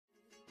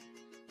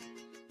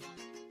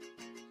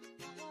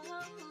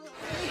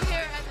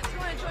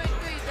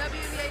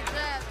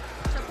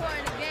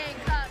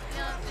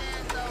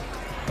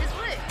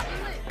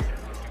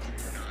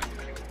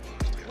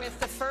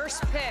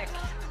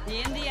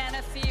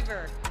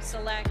Fever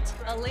select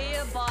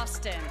Aaliyah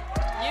Boston,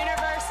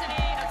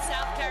 University of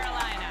South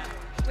Carolina.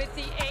 With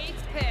the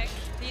 8th pick,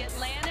 the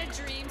Atlanta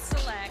Dream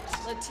select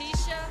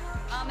Letitia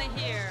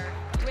Amahir.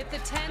 With the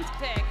 10th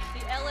pick,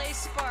 the LA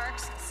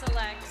Sparks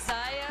select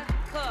Zaya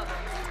Cook.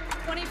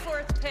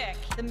 24th pick,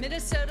 the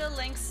Minnesota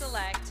Lynx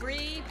select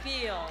Bree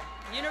Beal,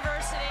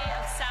 University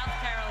of South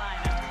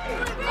Carolina.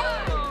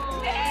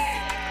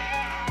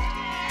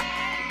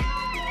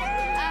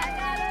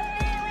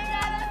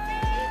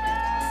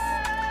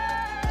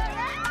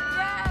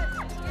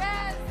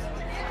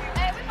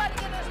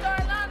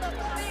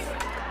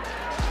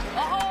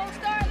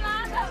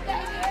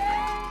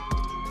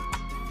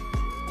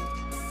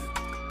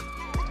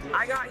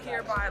 I got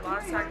here by a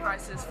lot of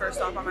sacrifices,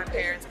 first off by my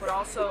parents, but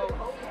also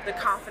the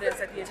confidence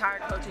that the entire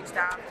coaching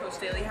staff, Coach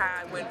Staley,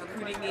 had when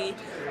recruiting me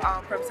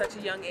from such a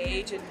young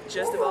age and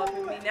just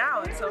developing me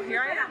now. And so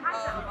here I am.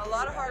 A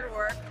lot of hard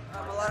work,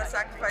 a lot of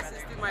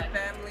sacrifices through my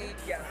family,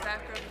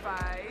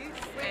 sacrifice,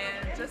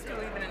 and just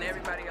believing in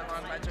everybody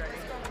along my journey.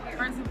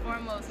 First and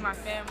foremost, my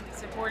family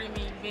supporting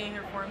me, being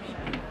here for me.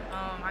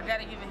 I got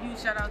to give a huge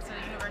shout out to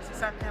the University of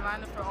South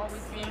Carolina for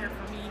always being here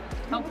for me,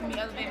 helping me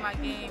elevate my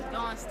game.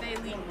 Dawn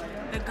Staley,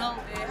 the GOAT.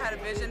 They had a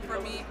vision for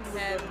me,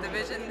 and the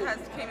vision has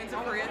came into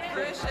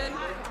fruition.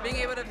 Being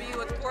able to be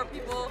with 4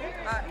 people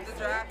at the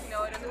draft, it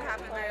doesn't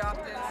happen very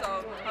often.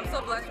 So I'm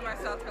so blessed with my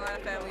South Carolina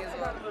family as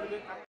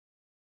well.